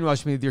 you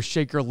brainwashed me with your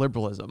shaker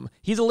liberalism.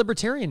 He's a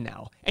libertarian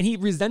now. And he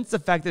resents the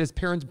fact that his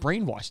parents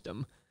brainwashed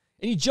him.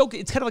 And he joke.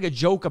 It's kind of like a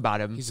joke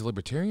about him. He's a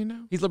libertarian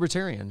now? He's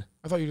libertarian.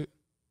 I thought you...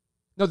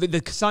 No,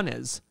 the son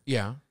is.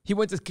 Yeah. He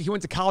went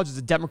to college as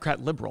a Democrat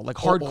liberal, like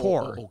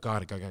hardcore.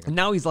 Got it. And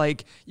now he's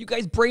like, you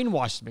guys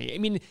brainwashed me. I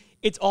mean,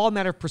 it's all a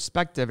matter of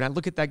perspective. And I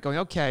look at that going,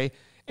 okay.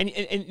 And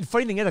the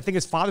funny thing is, I think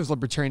his father's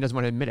libertarian, doesn't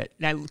want to admit it.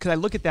 And because I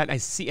look at that and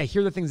I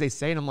hear the things they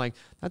say, and I'm like,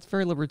 that's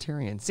very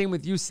libertarian. Same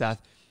with you,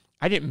 Seth.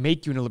 I didn't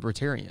make you a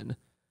libertarian.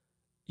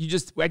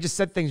 I just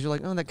said things. You're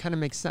like, oh, that kind of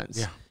makes sense.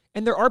 Yeah.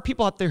 And there are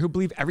people out there who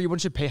believe everyone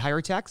should pay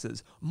higher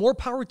taxes. More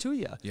power to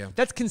you. Yeah.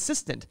 That's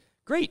consistent.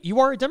 Great. You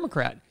are a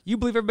Democrat. You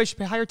believe everybody should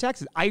pay higher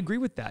taxes. I agree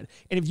with that.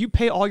 And if you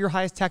pay all your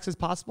highest taxes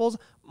possible,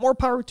 more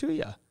power to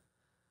you.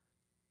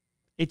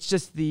 It's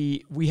just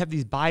we have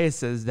these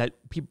biases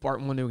that people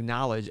aren't willing to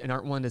acknowledge and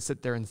aren't willing to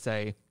sit there and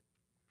say,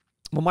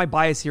 well, my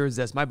bias here is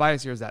this. My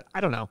bias here is that.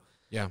 I don't know.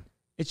 Yeah.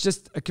 It's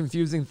just a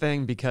confusing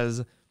thing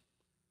because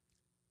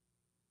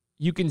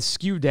you can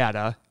skew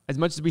data. As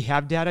much as we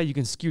have data, you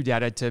can skew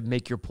data to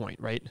make your point,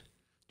 right?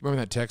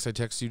 Remember that text I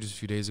texted you just a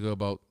few days ago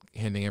about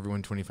handing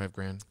everyone 25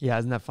 grand? Yeah,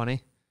 isn't that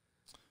funny?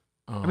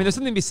 I mean, there's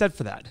something to be said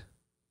for that.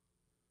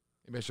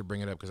 Maybe I should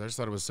bring it up because I just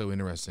thought it was so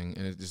interesting,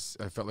 and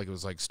I felt like it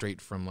was like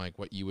straight from like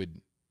what you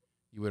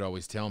would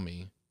always tell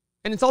me.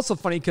 And it's also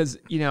funny because,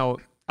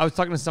 I was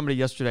talking to somebody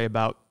yesterday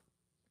about,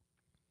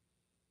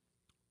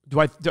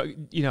 I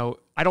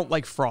don't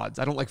like frauds.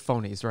 I don't like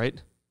phonies, right?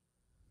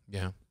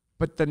 Yeah.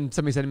 But then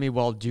somebody said to me,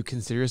 well, do you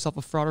consider yourself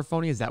a fraud or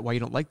phony? Is that why you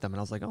don't like them? And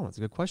I was like, oh, that's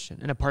a good question.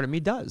 And a part of me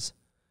does.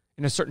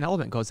 And a certain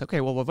element goes,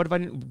 okay, well,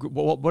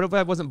 what if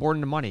I wasn't born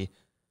into money?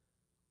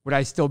 Would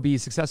I still be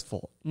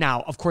successful?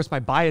 Now, of course, my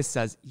bias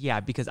says,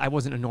 yeah, because I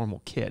wasn't a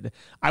normal kid.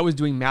 I was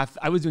doing math.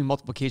 I was doing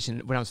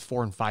multiplication when I was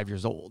 4 and 5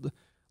 years old.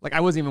 Like,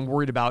 I wasn't even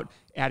worried about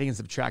adding and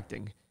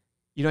subtracting.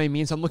 You know what I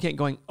mean? So I'm looking at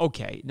going,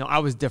 okay, no, I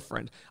was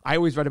different. I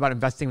always read about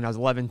investing when I was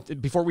 11,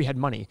 before we had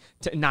money,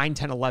 9,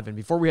 10, 11.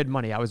 Before we had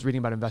money, I was reading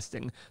about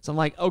investing. So I'm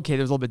like, okay,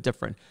 there's a little bit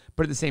different.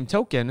 But at the same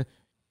token,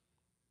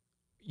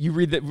 you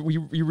read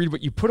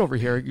what you put over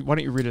here. Why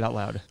don't you read it out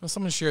loud? Well,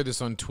 someone shared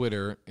this on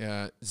Twitter.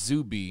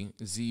 Zuby,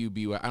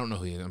 Z-U-B-Y, I don't know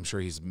who he is. I'm sure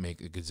he's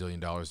make a gazillion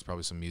dollars,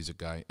 probably some music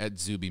guy, at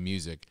Zuby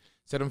Music,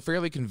 said, I'm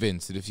fairly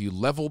convinced that if you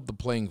leveled the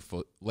playing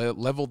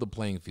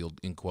field,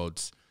 in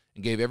quotes,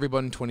 and gave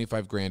everyone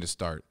 25 grand to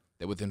start,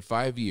 that within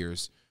 5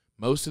 years,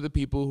 most of the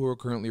people who are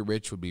currently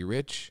rich would be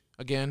rich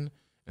again,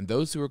 and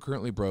those who are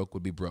currently broke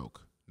would be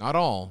broke. Not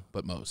all,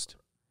 but most.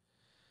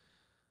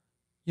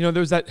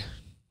 There's that...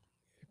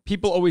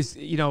 People always,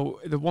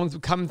 the one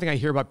common thing I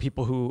hear about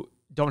people who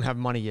don't have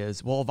money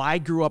is, well, if I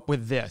grew up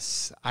with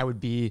this, I would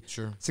be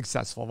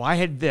successful. If I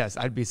had this,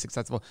 I'd be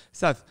successful.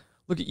 Seth,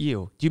 look at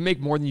you. Do you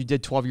make more than you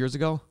did 12 years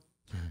ago?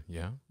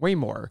 Yeah. Way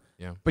more.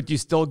 Yeah. But do you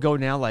still go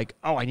now like,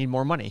 oh, I need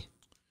more money?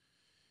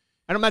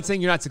 And I'm not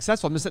saying you're not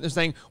successful. I'm just sitting there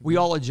saying we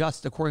all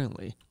adjust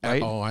accordingly,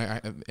 right?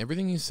 I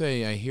everything you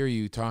say, I hear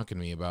you talking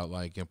to me about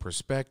like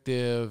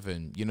perspective,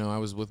 and I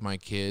was with my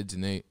kids,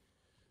 and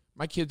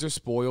my kids are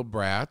spoiled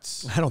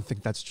brats. I don't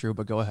think that's true,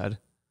 but go ahead.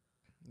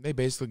 They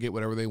basically get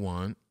whatever they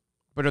want.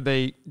 But are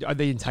they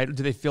entitled?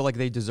 Do they feel like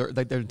they deserve,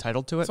 like they're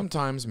entitled to it?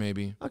 Sometimes,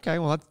 maybe. Okay,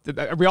 well,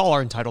 we all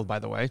are entitled, by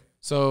the way.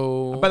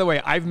 So, by the way,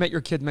 I've met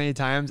your kid many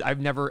times. I've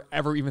never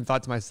ever even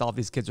thought to myself,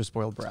 these kids are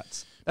spoiled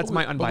brats. That's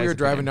my unbiased. We were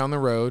driving opinion. down the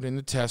road in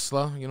the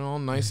Tesla, all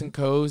nice and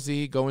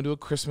cozy, going to a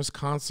Christmas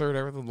concert.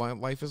 Everything,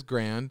 life is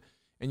grand,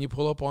 and you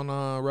pull up on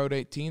Road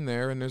 18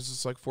 there, and there's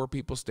just like 4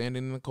 people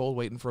standing in the cold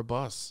waiting for a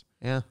bus.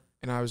 Yeah.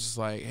 And I was just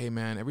like, hey,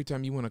 man, every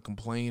time you want to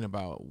complain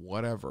about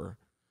whatever,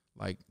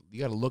 like, you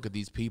got to look at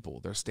these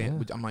people. They're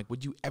I'm like,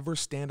 would you ever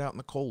stand out in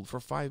the cold for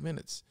 5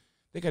 minutes?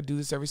 They got to do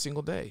this every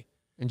single day.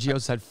 And Gio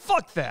said,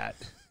 fuck that.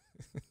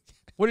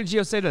 What did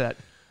Gio say to that?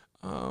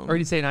 Or did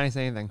he say not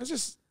say anything?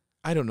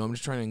 I don't know. I'm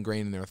just trying to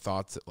ingrain in their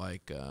thoughts that,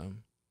 like,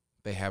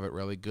 they have it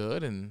really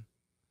good and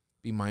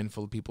be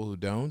mindful of people who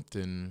don't.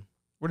 And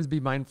what does be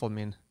mindful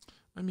mean?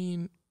 I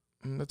mean,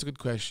 that's a good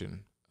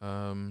question.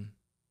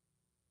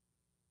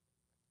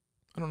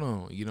 I don't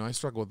know. I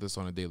struggle with this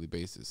on a daily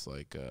basis.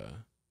 Like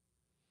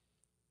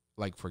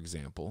for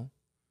example,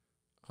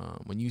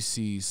 when you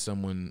see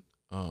someone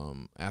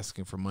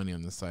asking for money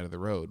on the side of the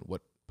road,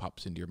 what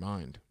pops into your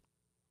mind?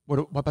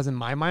 What pops in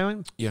my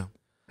mind? Yeah.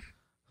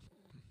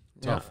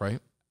 Tough,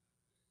 right?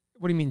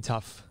 What do you mean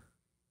tough?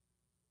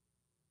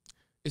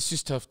 It's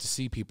just tough to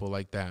see people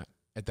like that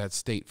at that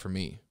state for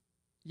me.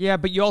 Yeah,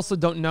 but you also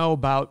don't know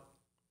about...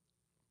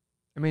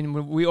 I mean,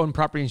 when we owned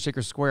property in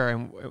Shaker Square,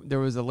 and there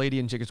was a lady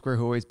in Shaker Square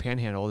who always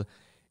panhandled,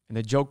 and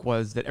the joke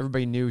was that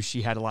everybody knew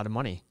she had a lot of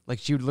money. Like,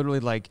 she would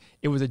literally,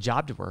 it was a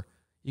job to her.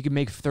 You could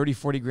make 30,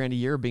 40 grand a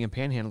year being a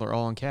panhandler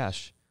all in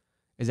cash.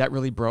 Is that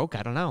really broke?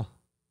 I don't know.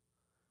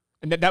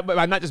 And that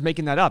I'm not just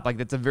making that up. Like,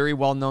 that's a very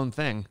well-known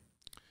thing.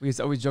 We used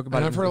to always joke about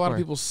And it. I've heard a lot of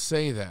people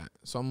say that.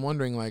 So I'm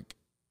wondering, like,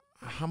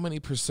 how many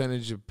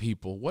percentage of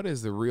people, what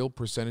is the real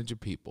percentage of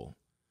people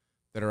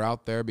that are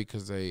out there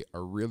because they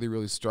are really,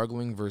 really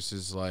struggling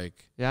versus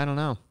like, Yeah, I don't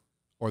know.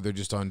 or they're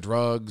just on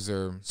drugs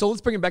or. So let's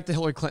bring it back to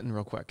Hillary Clinton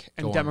real quick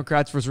and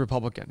Democrats versus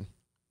Republican.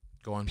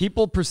 Go on.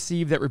 People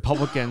perceive that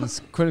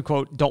Republicans, quote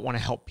unquote, don't want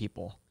to help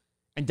people,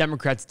 and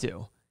Democrats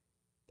do.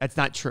 That's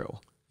not true.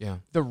 Yeah.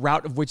 The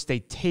route of which they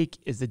take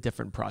is a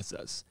different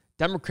process.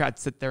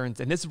 Democrats sit there and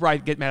this is where I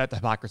get mad at the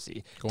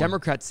hypocrisy.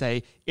 Democrats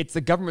say it's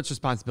the government's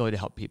responsibility to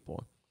help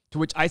people. To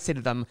which I say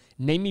to them,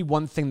 name me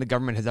one thing the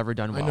government has ever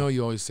done well. I know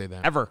you always say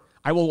that. Ever.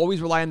 I will always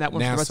rely on that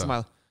one NASA. for the rest of my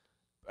life.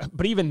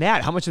 But even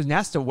that, how much has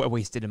NASA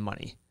wasted in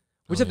money?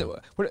 By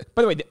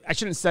the way, I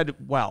shouldn't have said,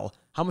 well,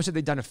 how much have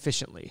they done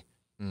efficiently?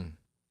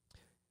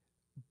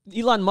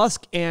 Elon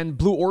Musk and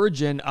Blue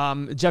Origin,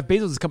 Jeff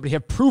Bezos' company,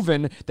 have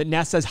proven that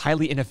NASA is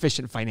highly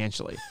inefficient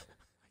financially.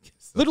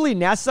 Literally,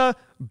 NASA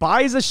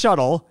buys a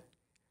shuttle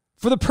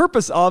for the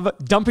purpose of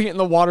dumping it in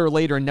the water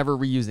later and never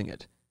reusing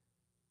it.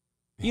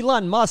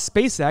 Elon Musk,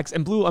 SpaceX,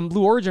 and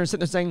Blue Origin are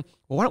sitting there saying,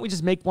 well, why don't we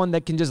just make one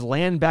that can just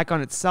land back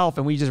on itself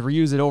and we just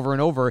reuse it over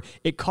and over?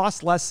 It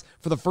costs less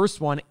for the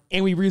first one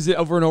and we reuse it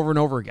over and over and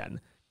over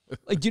again.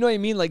 Like, do you know what I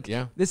mean? Like,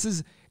 this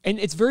is, and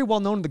it's very well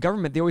known in the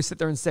government. They always sit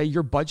there and say,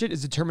 your budget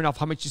is determined off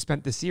how much you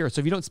spent this year. So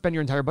if you don't spend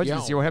your entire budget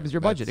this year, what happens to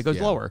your budget? It goes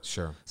lower.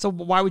 Sure. So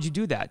why would you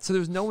do that? So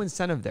there's no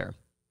incentive there.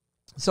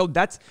 So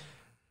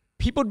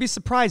people would be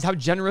surprised how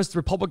generous the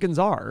Republicans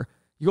are.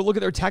 You go look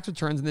at their tax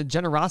returns and the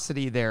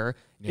generosity there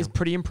is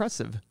pretty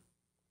impressive.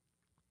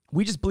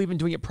 We just believe in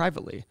doing it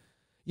privately.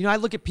 You know, I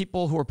look at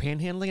people who are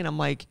panhandling and I'm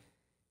like,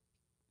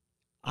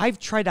 I've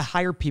tried to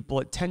hire people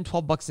at $10,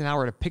 $12 an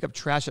hour to pick up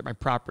trash at my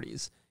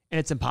properties, and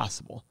it's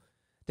impossible.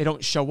 They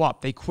don't show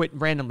up. They quit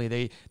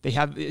randomly. They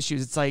have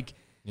issues. It's like,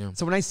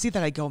 so when I see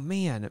that, I go,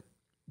 man,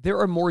 there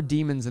are more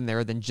demons in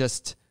there than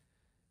just,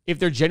 if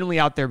they're genuinely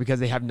out there because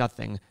they have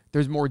nothing,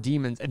 there's more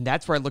demons. And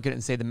that's where I look at it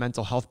and say the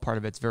mental health part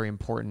of it's very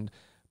important.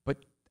 But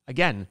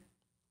again,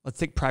 let's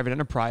take private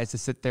enterprise to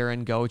sit there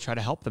and go try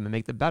to help them and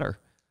make them better.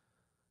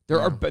 There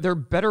are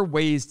better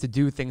ways to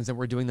do things than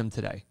we're doing them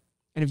today.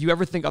 And if you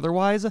ever think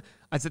otherwise,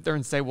 I sit there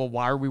and say, well,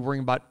 why are we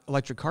worrying about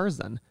electric cars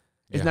then?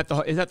 Isn't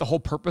that the whole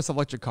purpose of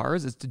electric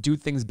cars, is to do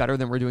things better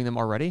than we're doing them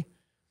already?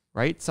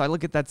 Right? So I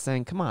look at that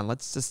saying, come on,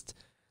 let's just,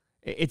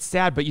 it's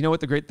sad, but you know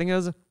what the great thing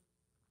is?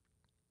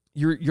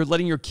 You're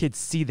letting your kids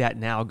see that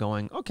now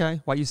going,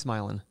 okay, why are you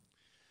smiling?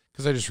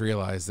 Because I just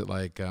realized that,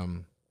 like,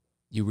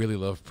 you really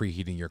love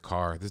preheating your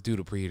car. This dude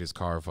will preheat his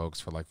car, folks,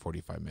 for like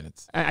 45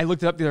 minutes. I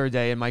looked it up the other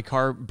day, and my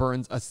car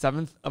burns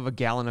 1/7 of a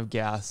gallon of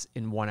gas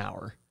in 1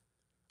 hour.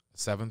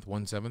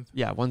 1/7?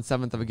 Yeah,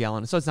 1/7 of a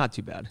gallon. So it's not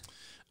too bad.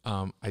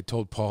 I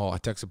texted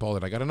Paul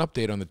that I got an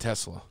update on the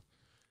Tesla,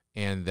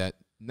 and that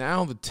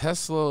now the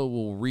Tesla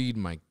will read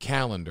my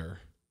calendar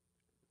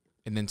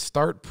and then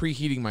start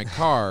preheating my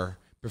car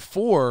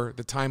before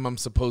the time I'm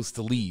supposed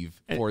to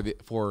leave for the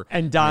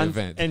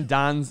event. And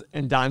Don's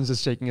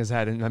just shaking his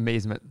head in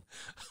amazement.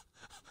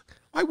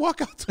 I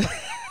walk out.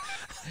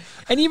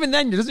 And even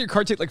then, doesn't your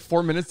car take like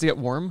 4 minutes to get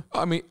warm?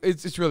 I mean,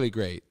 it's really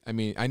great. I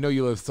mean, I know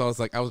you live, so I was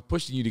like, I was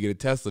pushing you to get a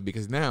Tesla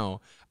because now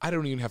I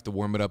don't even have to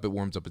warm it up. It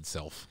warms up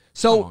itself.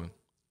 So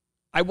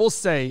I will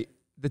say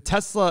the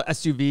Tesla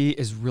SUV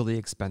is really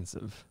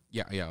expensive.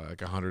 Yeah,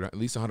 like 100, at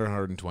least 100,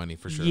 120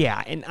 for sure.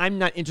 Yeah, and I'm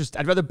not interested.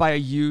 I'd rather buy a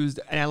used,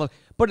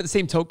 but at the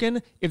same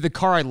token, if the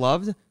car I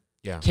loved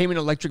came in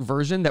an electric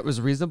version that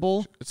was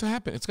reasonable. It's going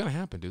to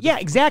happen, dude. Yeah,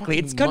 exactly.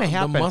 It's going to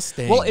happen. The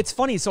Mustang. Well, it's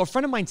funny. So a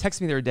friend of mine texted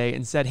me the other day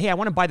and said, hey, I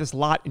want to buy this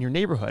lot in your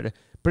neighborhood,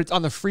 but it's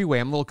on the freeway.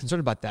 I'm a little concerned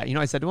about that. You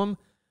know, I said to him,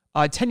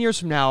 10 years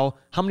from now,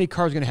 how many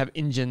cars are going to have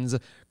engines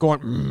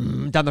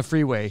going down the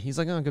freeway? He's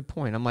like, oh, good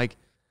point. I'm like,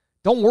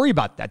 don't worry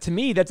about that. To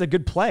me, that's a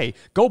good play.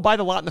 Go buy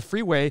the lot in the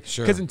freeway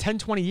because in 10,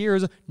 20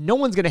 years, no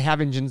one's going to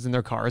have engines in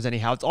their cars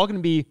anyhow. It's all going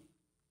to be,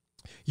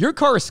 your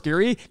car is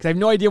scary because I have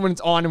no idea when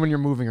it's on and when you're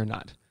moving or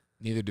not.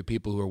 Neither do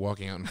people who are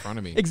walking out in front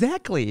of me.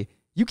 Exactly.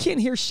 You can't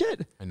hear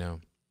shit. I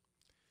know.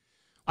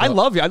 Well,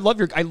 I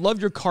love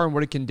your car and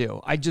what it can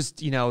do. I just,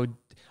 the only thing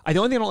I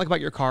don't like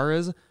about your car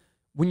is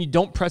when you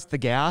don't press the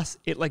gas,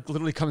 it like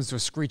literally comes to a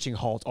screeching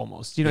halt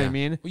almost. You know what I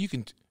mean? Well, you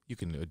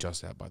can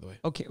adjust that, by the way.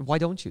 Okay. Why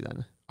don't you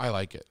then? I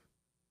like it.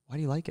 Why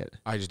do you like it?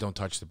 I just don't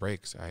touch the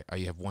brakes. I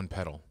have one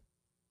pedal.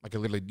 Like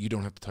you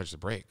don't have to touch the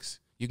brakes.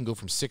 You can go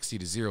from 60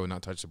 to 0 and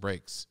not touch the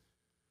brakes.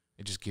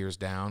 It just gears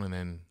down and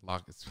then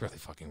lock. It's really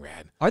fucking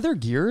rad. Are there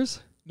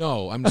gears?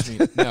 No, I'm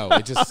just no.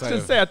 It just. I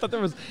was say I thought there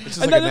was. It's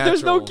just like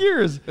there's no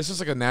gears. It's just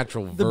like a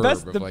natural verb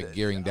of like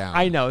gearing down.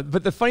 I know,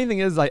 but the funny thing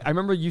is, like, I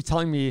remember you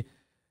telling me,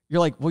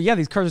 you're like, well, yeah,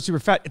 these cars are super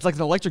fat. It's like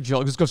an electric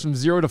drill. It just goes from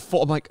 0 to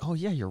full. I'm like, oh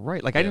yeah, you're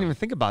right. Like I didn't even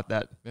think about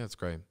that. Yeah, it's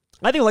great.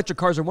 I think electric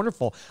cars are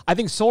wonderful. I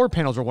think solar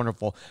panels are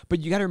wonderful.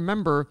 But you got to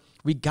remember,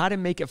 we got to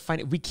make it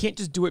fun. We can't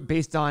just do it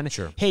based on,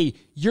 hey,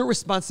 your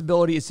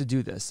responsibility is to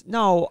do this.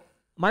 No,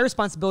 my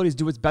responsibility is to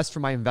do what's best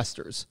for my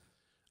investors.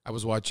 I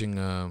was watching,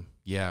 I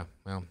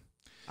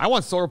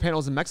want solar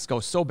panels in Mexico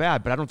so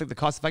bad, but I don't think the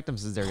cost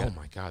effectiveness is there yet. Oh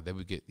my God, that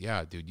would get,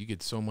 dude, you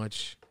get so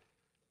much.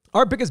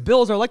 Our biggest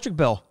bill is our electric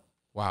bill.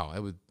 Wow,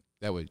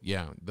 that would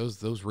yeah.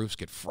 Those roofs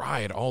get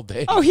fried all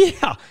day. Oh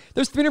yeah,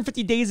 there's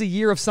 350 days a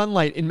year of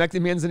sunlight in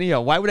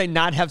Manzanillo. Why would I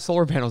not have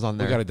solar panels on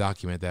there? We got to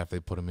document that if they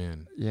put them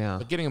in. Yeah,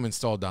 but getting them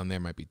installed down there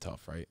might be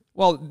tough, right?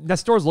 Well,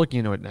 Nestor's looking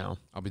into it now.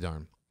 I'll be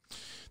darned.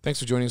 Thanks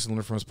for joining us on the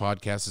Learn From Us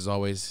podcast. As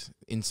always,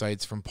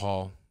 insights from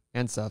Paul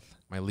and Seth,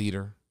 my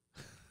leader.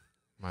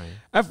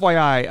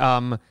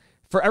 FYI,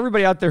 for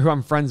everybody out there who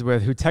I'm friends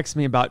with who texts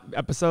me about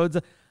episodes,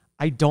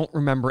 I don't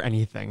remember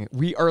anything.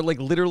 We are like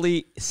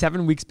literally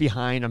 7 weeks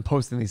behind on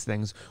posting these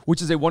things,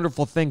 which is a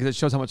wonderful thing because it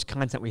shows how much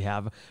content we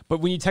have.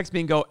 But when you text me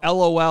and go,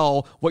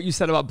 LOL, what you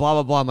said about blah,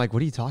 blah, blah, I'm like,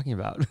 what are you talking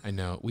about? I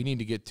know. We need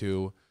to get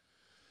to,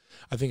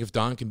 I think if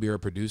Don can be our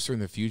producer in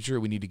the future,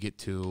 we need to get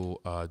to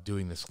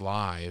doing this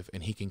live,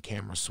 and he can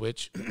camera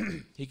switch.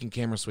 He can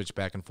camera switch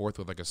back and forth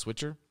with like a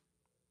switcher.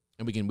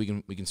 And we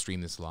can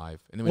stream this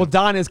live. And then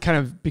Don is kind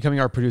of becoming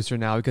our producer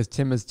now because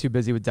Tim is too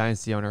busy with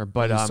Dynasty Owner.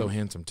 But he's so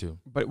handsome too.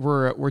 But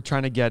we're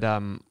trying to get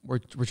we're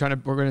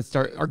going to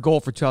start. Our goal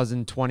for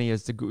 2020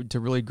 is to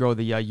really grow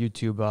the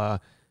YouTube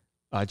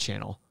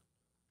channel,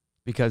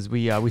 because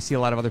we see a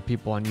lot of other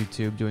people on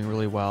YouTube doing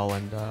really well,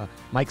 and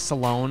Mike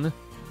Salone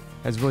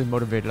has really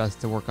motivated us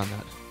to work on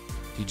that.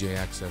 DJ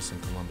Access in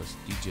Columbus.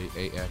 DJ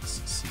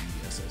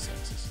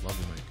AXCSS. Love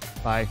you,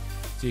 Mike. Bye.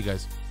 See you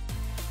guys.